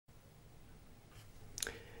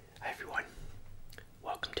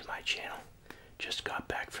my channel. Just got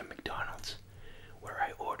back from McDonald's where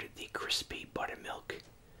I ordered the crispy buttermilk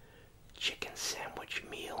chicken sandwich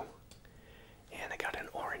meal, and I got an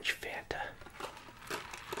orange Fanta.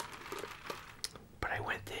 But I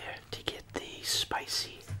went there to get the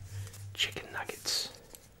spicy chicken nuggets.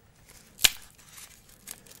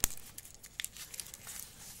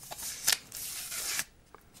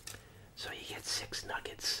 So you get 6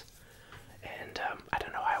 nuggets, and I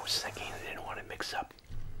don't know, I was thinking I didn't want to mix up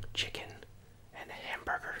chicken and a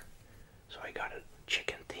hamburger, so I got a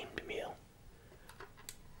chicken themed meal.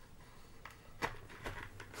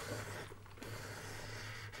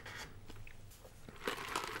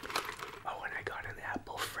 Oh, and I got an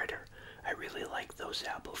apple fritter. I really like those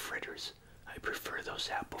apple fritters. I prefer those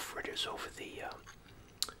apple fritters over the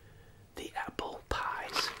apple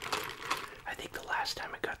pies. I think the last time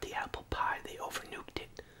I got the apple pie, they overnuked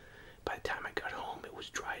it. By the time I got home, it was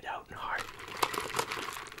dried out and hard.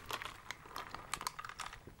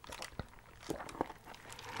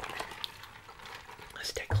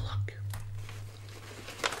 Let's take a look.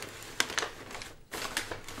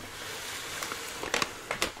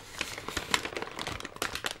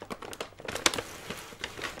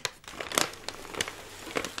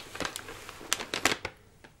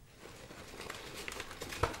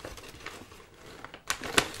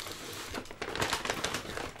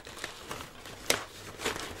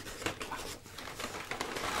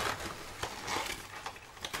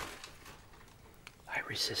 I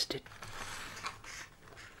resisted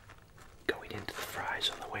going into the fries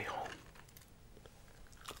on the way home.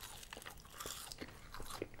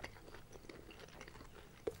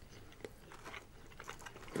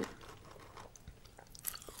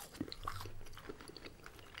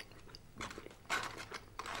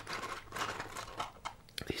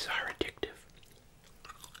 These are addictive.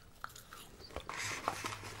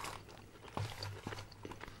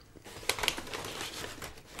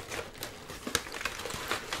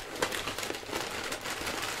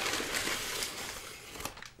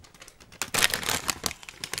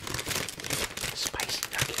 Spicy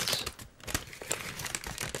nuggets.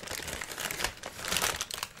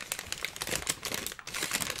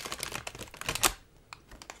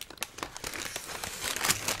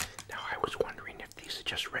 Now I was wondering if these are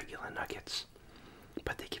just regular nuggets,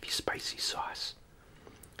 but they give you spicy sauce.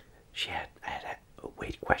 I had a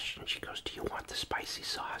wait question. She goes, "Do you want the spicy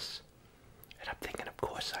sauce?" And I'm thinking, of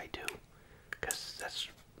course I do, because that's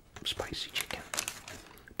spicy chicken.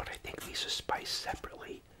 But I think these are spiced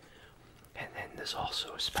separately. And then there's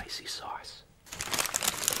also a spicy sauce.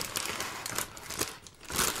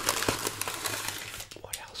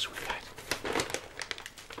 What else we got?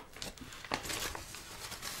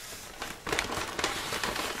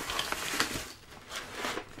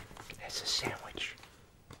 It's a sandwich.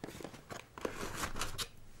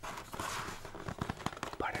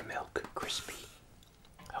 Buttermilk crispy.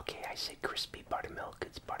 Okay, I said crispy buttermilk.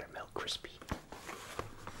 It's buttermilk crispy.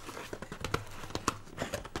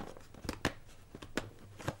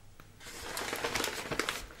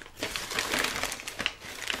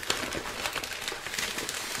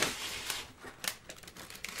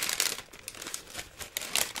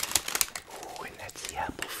 Ooh, and that's the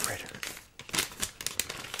apple fritter.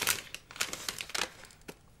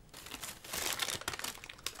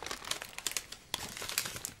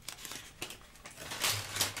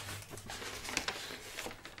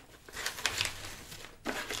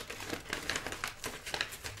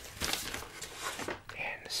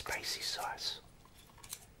 And the spicy sauce.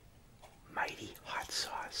 Mighty hot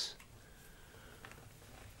sauce.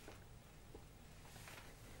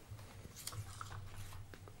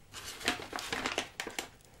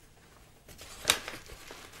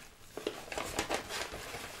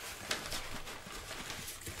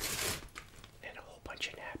 And a whole bunch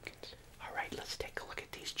of napkins. Alright, let's take a look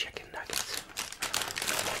at these chicken nuggets.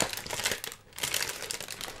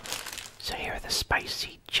 So here are the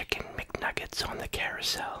spicy chicken McNuggets on the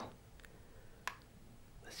carousel.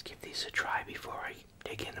 Let's give these a try before I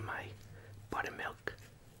dig into my buttermilk,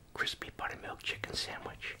 crispy buttermilk chicken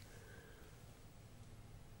sandwich.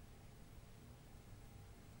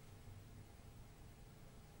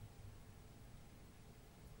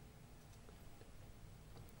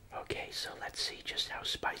 Okay, so let's see just how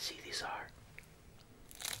spicy these are.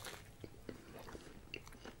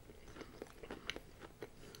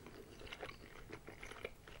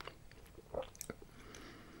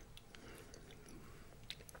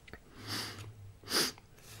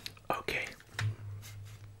 Okay.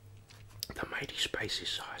 The mighty spicy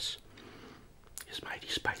sauce is mighty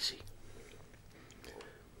spicy.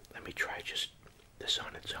 Let me try just this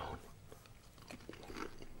on its own.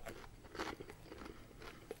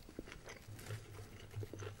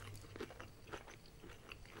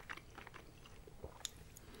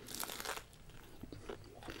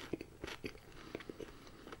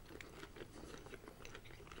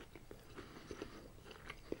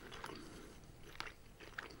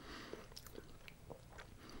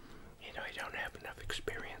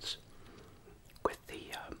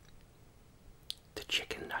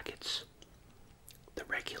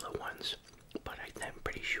 regular ones, but I'm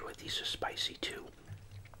pretty sure these are spicy too.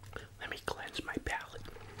 Let me cleanse my palate.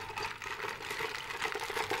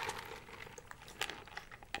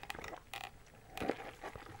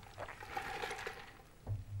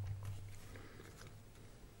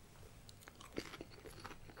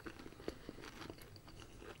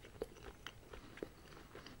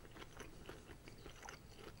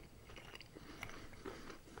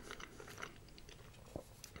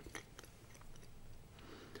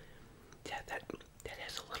 Yeah, that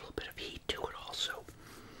has a little bit of heat to it also.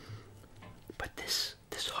 But this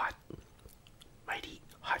hot, mighty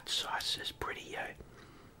hot sauce is pretty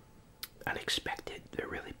unexpected. They're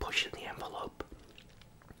really pushing the envelope.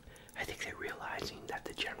 I think they're realizing that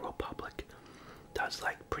the general public does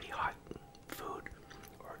like pretty hot food,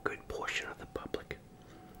 or a good portion of the public.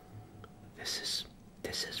 This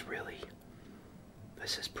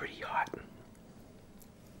is pretty hot.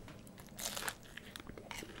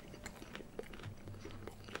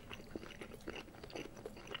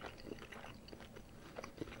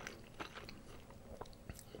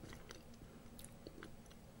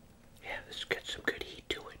 Yeah, this got some good heat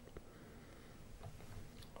to it.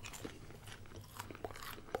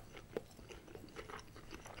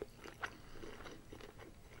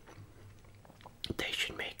 They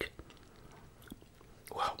should make,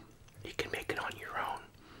 well, you can make it on your own.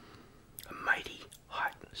 A mighty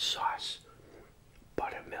hot sauce,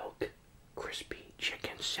 buttermilk, crispy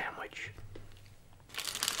chicken sandwich.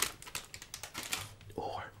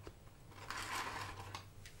 Or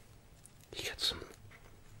you get some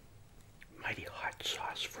mighty hot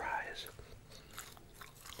sauce fries.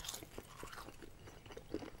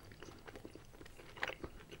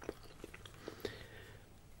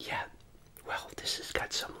 Yeah, well, this has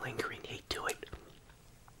got some lingering heat to it.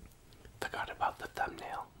 Forgot about the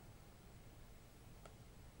thumbnail.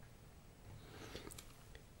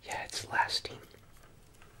 Yeah, it's lasting.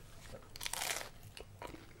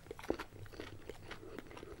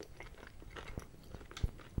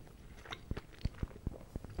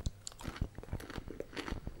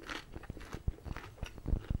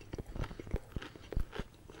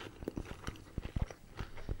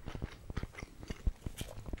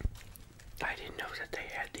 I didn't know that they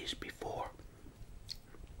had these before.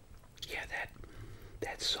 Yeah,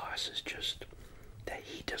 that sauce is just, that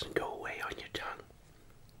heat doesn't go away on your tongue.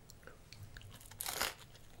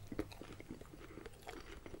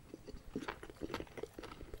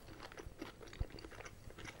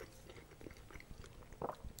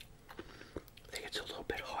 I think it's a little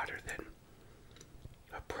bit hotter than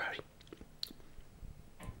a probably,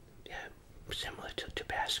 yeah, similar to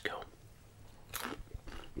Tabasco.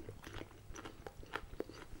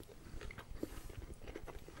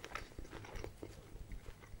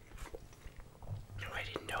 I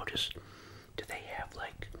didn't notice, do they have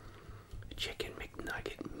like a chicken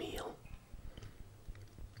McNugget meal?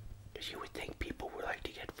 Because you would think people would like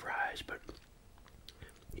to get fries, but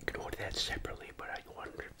you can order that separately, but I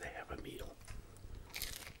wonder if they have a meal.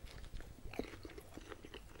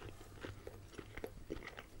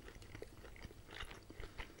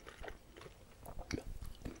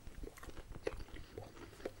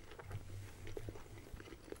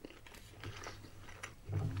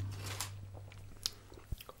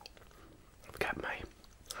 I've got my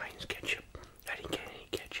Heinz ketchup. I didn't get any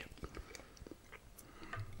ketchup.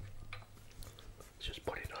 Let's just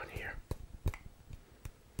put it on here.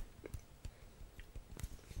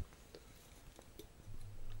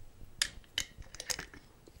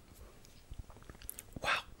 Wow.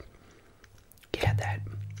 Yeah, that.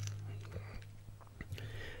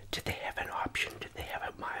 Did they have an option? Did they have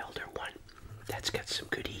a milder one? That's got some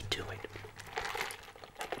good heat to it.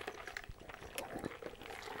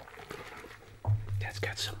 That's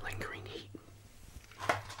got some lingering heat.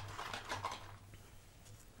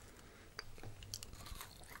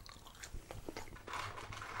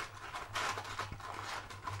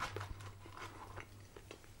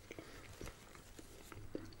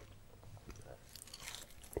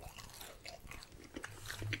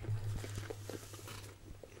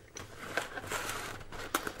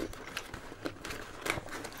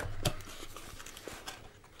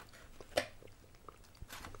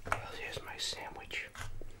 Well, here's my sandwich.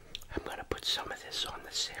 I'm gonna put some of this on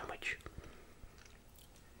the sandwich.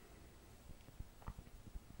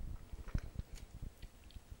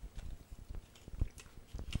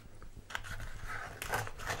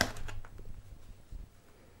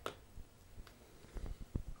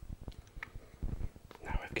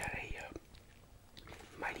 Now I've got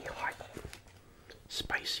a mighty hot,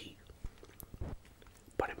 spicy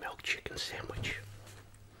buttermilk chicken sandwich.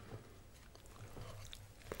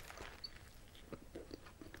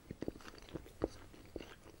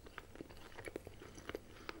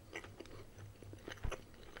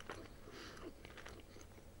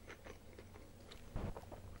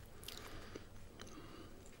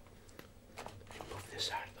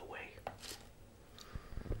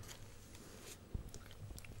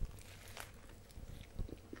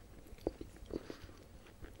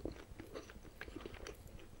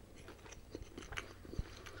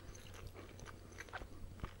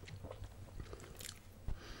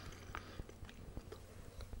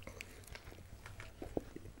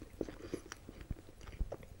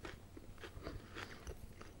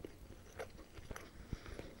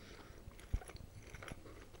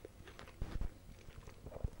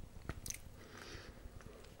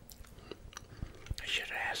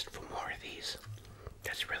 cheese.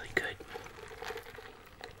 That's really good.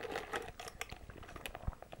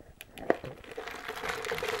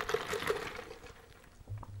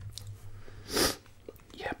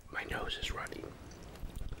 Yep, my nose is running.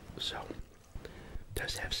 So,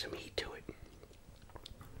 does have some heat to it.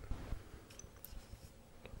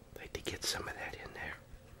 Like to get some of that in there.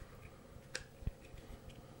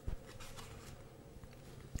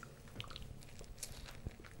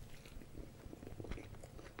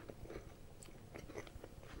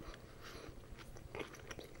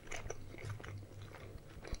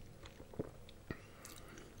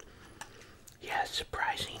 Yeah, it's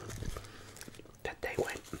surprising that they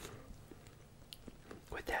went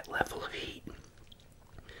with that level of heat.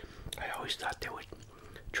 I always thought they would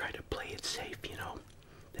try to play it safe, you know.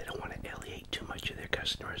 They don't want to alienate too much of their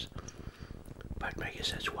customers. But I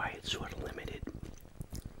guess that's why it's sort of limited.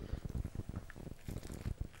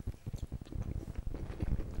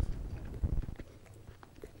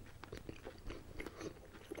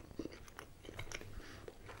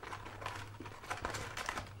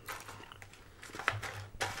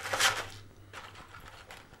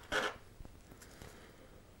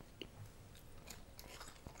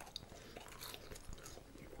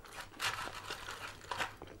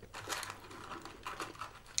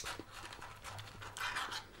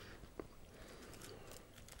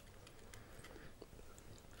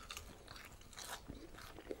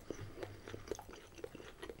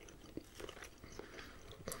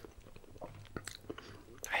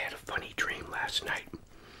 I had a funny dream last night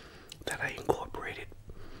that I incorporated.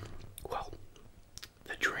 Well,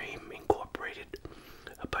 the dream incorporated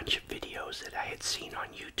a bunch of videos that I had seen on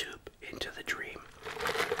YouTube into the dream.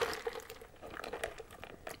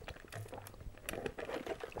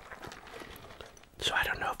 So I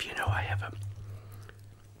don't know if you know, I have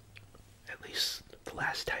at least the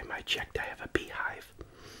last time I checked, I have a beehive.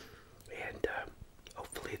 And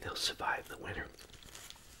hopefully they'll survive the winter.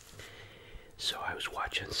 So I was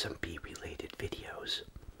watching some bee-related videos.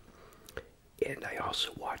 And I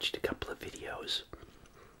also watched a couple of videos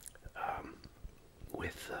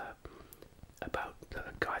with about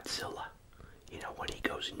Godzilla, you know, when he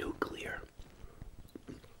goes nuclear.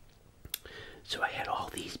 So I had all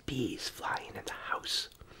these bees flying in the house.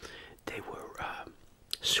 They were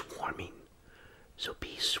swarming. So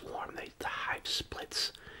bees swarm, the hive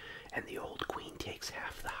splits, and the old queen takes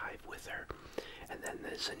half the hive with her. And then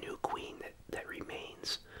there's a new queen that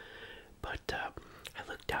remains. But I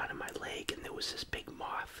looked down at my leg and there was this big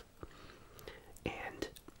moth. And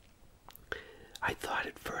I thought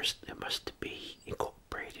at first it must be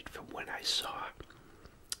incorporated from when I saw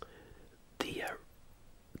the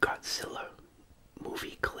Godzilla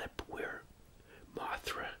movie clip where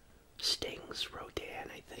Mothra stings Rodan,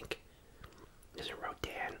 I think. Is it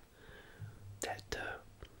Rodan?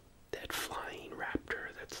 That flying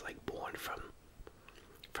raptor that's like born from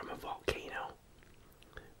a volcano.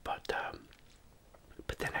 But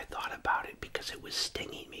then I thought about it because it was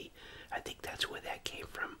stinging me. I think that's where that came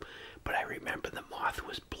from. But I remember the moth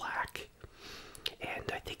was black.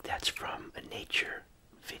 And I think that's from a nature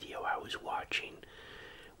video I was watching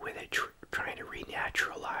where they're trying to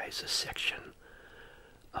renaturalize a section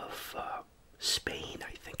of Spain,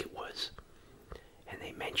 I think it was. And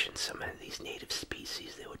they mentioned some of these native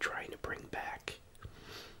species they were trying to bring back.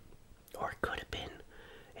 Or it could have been,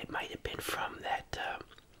 it might have been from that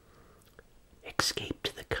Escape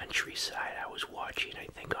to the Countryside I was watching, I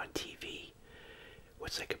think, on TV.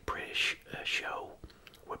 It's like a British show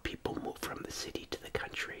where people move from the city to the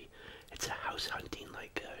country. It's a house hunting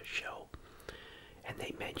like show. And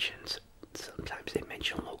they mention, sometimes they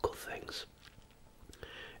mention local things.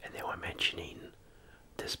 And they were mentioning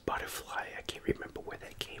this butterfly. I can't remember where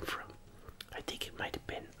that came from. I think it might have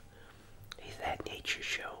been that nature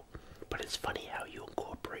show. But it's funny how you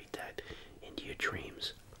incorporate that into your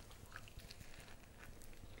dreams.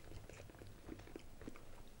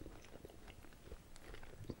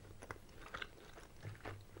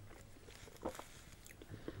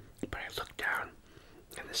 But I looked down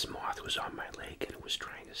and this moth was on my leg and it was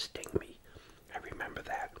trying to sting me. I remember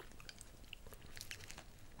that.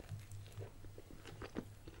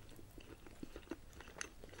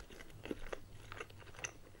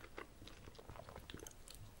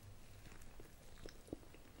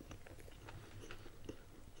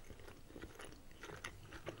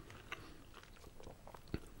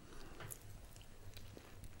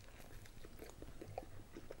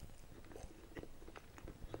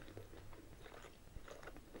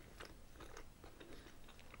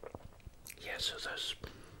 Yeah, so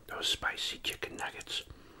those spicy chicken nuggets,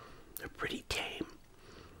 they're pretty tame.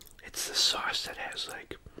 It's the sauce that has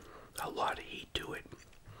like a lot of heat to it.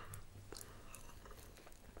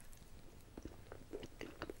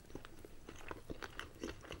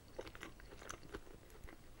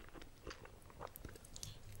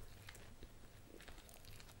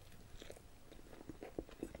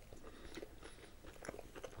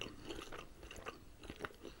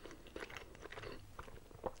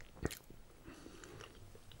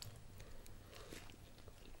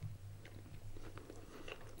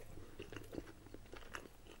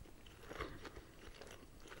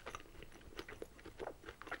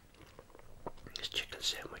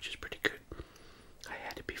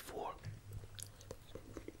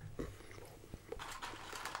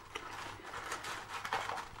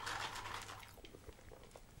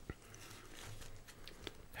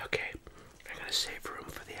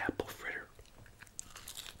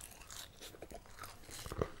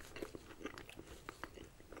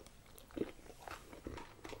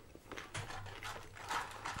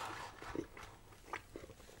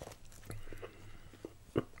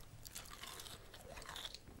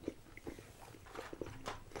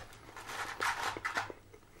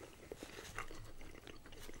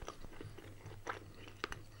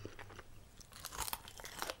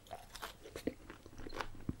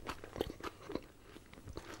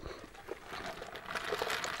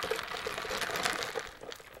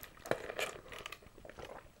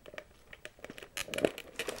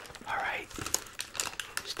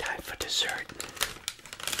 dessert.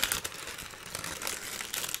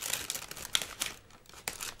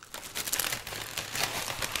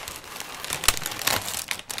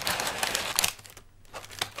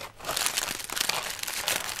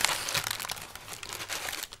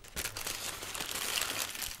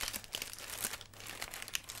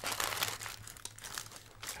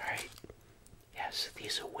 Alright, yes,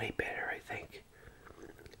 these are way better, I think,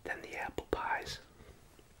 than the apple pies.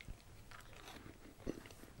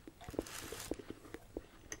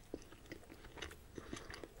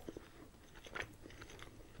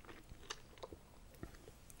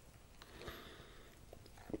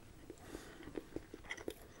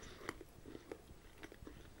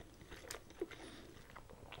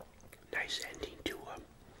 Nice ending to a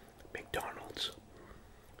McDonald's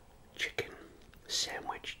chicken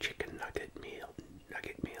sandwich, chicken nugget meal,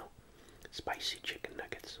 spicy chicken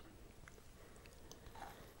nuggets.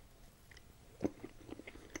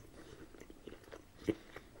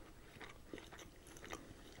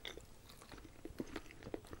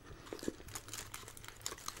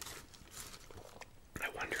 I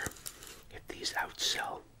wonder if these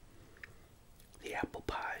outsell the apple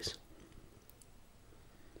pies.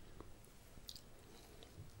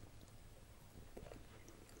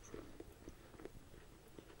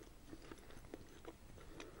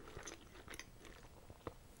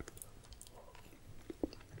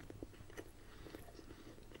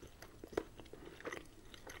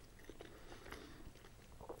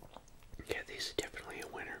 Yeah, these are definitely a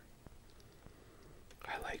winner.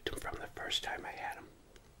 I liked them from the first time I had them.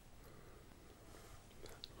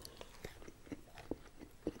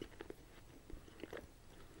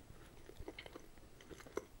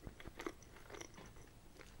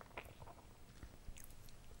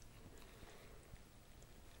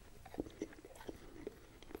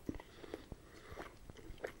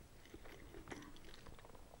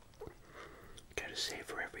 Gotta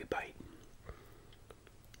savor every bite.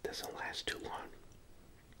 Doesn't last too long.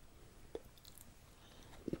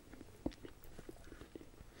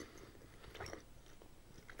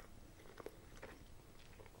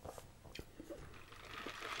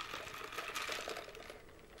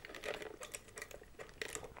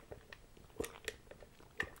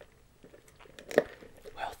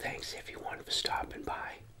 Well, thanks everyone for stopping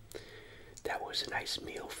by. That was a nice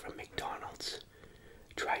meal from McDonald's.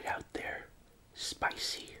 Tried out their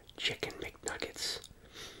spicy chicken McNuggets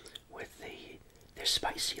with they're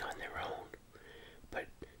spicy on their own, but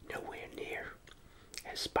nowhere near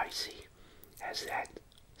as spicy as that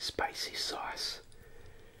spicy sauce.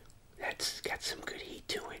 That's got some good heat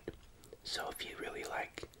to it. So if you really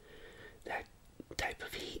like that type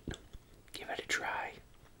of heat, give it a try.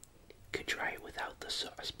 Could try it without the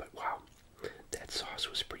sauce, but wow, that sauce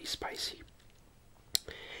was pretty spicy.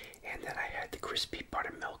 And then I had the crispy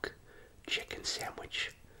buttermilk chicken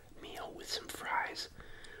sandwich meal with some fries,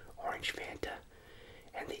 orange Fanta,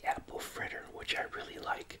 and the apple fritter, which I really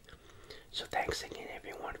like. So thanks again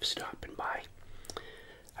everyone for stopping by.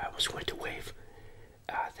 I almost went to wave.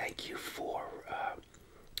 Thank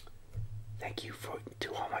you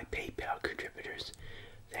to all my PayPal contributors.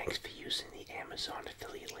 Thanks for using the Amazon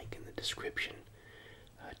affiliate link in the description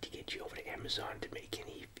to get you over to Amazon to make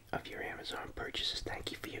any of your Amazon purchases.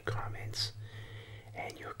 Thank you for your comments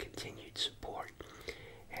and your continued support.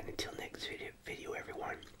 And until next video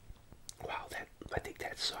everyone. Wow, I think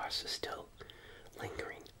that sauce is still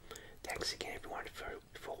lingering. Thanks again everyone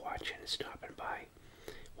for watching and stopping by,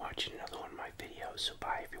 watching another one of my videos. So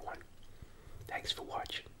bye everyone. Thanks for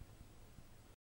watching.